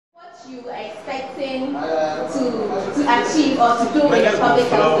you are expecting to achieve or to do in the public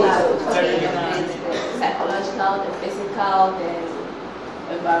health lab? The psychological, the physical, the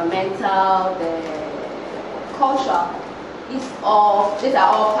environmental, the cultural. These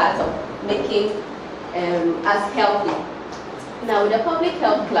are all parts of making us healthy. Now, with the public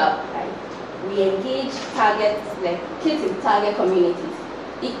health club, right, we engage targets, like kids in target communities.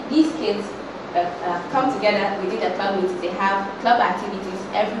 These kids come together within the club meetings. They have club activities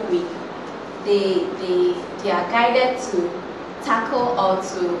every week. They are guided to tackle or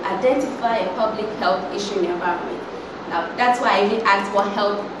to identify a public health issue in the environment. Now, that's why I even asked what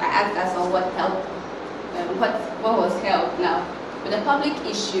health. I asked us on what health, what was health. Now, with a public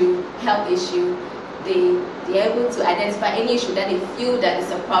issue, health issue, they are able to identify any issue that they feel that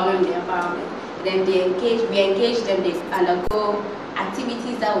is a problem in the environment. Then we engage them, they undergo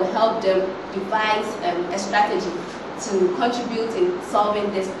activities that will help them devise a strategy to contribute in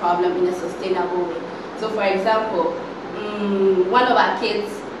solving this problem in a sustainable way. So for example, one of our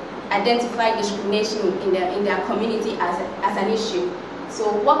kids identified discrimination in their community as an issue.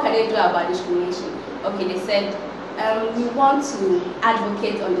 So what can they do about discrimination? Okay, they said, we want to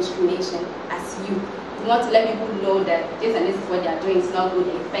advocate on discrimination as youth. We want to let people know that this and this is what they are doing is not good,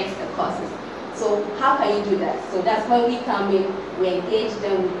 it affects the causes. So how can you do that? So that's when we come in, we engage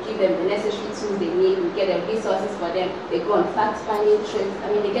them, we give them the necessary tools they need, we get the resources for them, they go on fact-finding trips.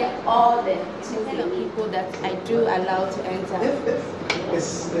 I mean, they get all the tools they need. People that I do allow to enter.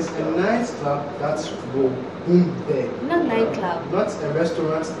 It's a nightclub that will boom there. Not nightclub. Not a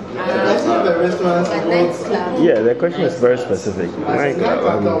restaurant. Let's have a restaurant. A nightclub. Yeah, the question is very specific. Nightclub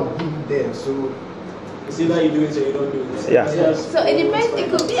that will boom there. So it's either you do it or you don't do it. Yeah. So it depends. It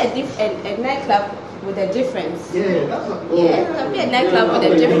could be a nightclub with a difference. Yeah, that's what. Yeah, it could be a nightclub with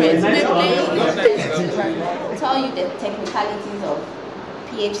a difference. Tell you the technicalities of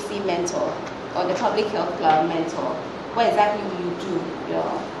PHC mentor or the public health club mentor. What exactly will you do?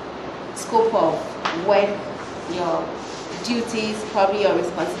 Your scope of work, your duties, probably your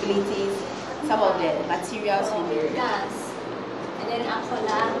responsibilities, some of the materials you need. Dance, and then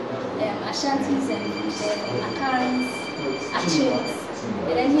Apola, Ashantis and Akarans, actions.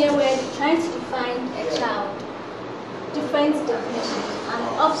 And then here we're trying to define a child. Different definition, an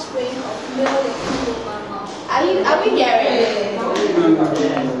offspring of male and female mammal. Are we hearing?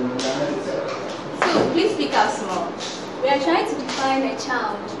 So please speak up small. We are trying to define a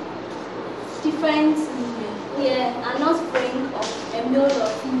child. Different here, an offspring of a male or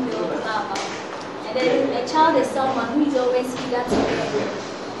female mammal. And then a child is someone who is always eager to learn.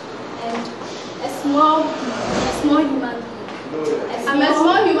 And a small human being. I'm a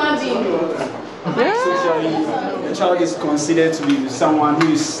small human being. Socially, a child is considered to be someone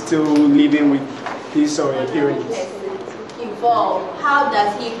who is still living with his or her parents. Involved. How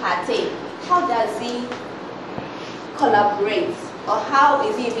does he partake? How does he collaborate? Or how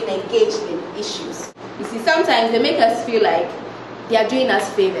is he even engaged in issues? You see, sometimes they make us feel like they are doing us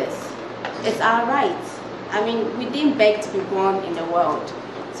favors. It's our right. I mean, we didn't beg to be born in the world.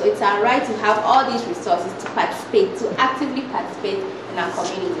 So it's our right to have all these resources to participate, to actively participate in our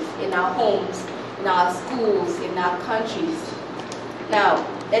communities, in our homes, in our schools, in our countries. Now,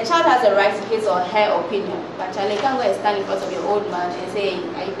 the child has a right to his or her opinion, but Charlie can't go and stand in front of your old man and say,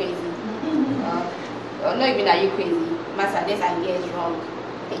 are you crazy? Or not even are you crazy? Master, this idea is wrong.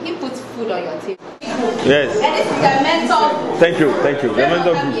 He puts food on your table. Yes. And this is the mentor. Thank you. The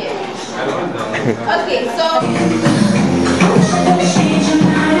mentor group. Okay, so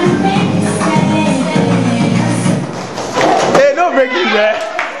hey, no breaking there.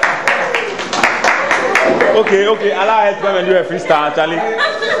 Okay, allow her to come and do a freestyle, Charlie.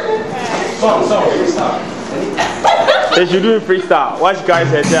 Freestyle. They should do a freestyle. Watch guys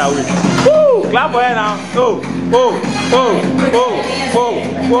head there with. Woo! Clap for her now. Oh.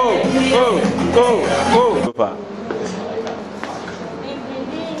 So far.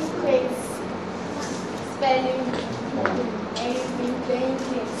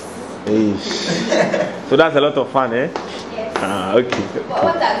 So that's a lot of fun, eh? Yes. Ah, okay.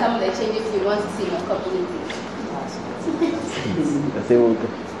 What are some of the changes you want to see in your community? I say okay.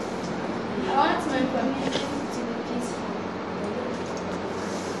 I want my community to be peaceful.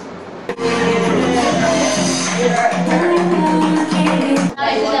 How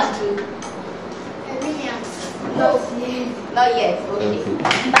you want to? Not yet. Okay.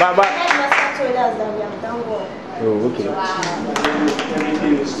 But Headmaster told us that we have done well. oh, okay.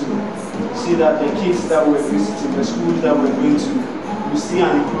 Everything is to see that the kids that we're visiting, the schools that we're going to, we see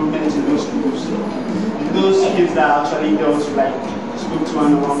an improvement in those schools. Those kids that actually dealt like spoke to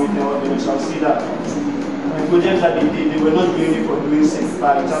one-on-one with them, we shall see that the projects that they were not doing it for doing sake,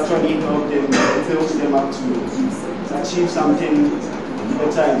 but it actually helped them, it builds them up to achieve something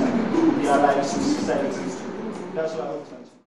better in their lives in society. That's what I hope to achieve.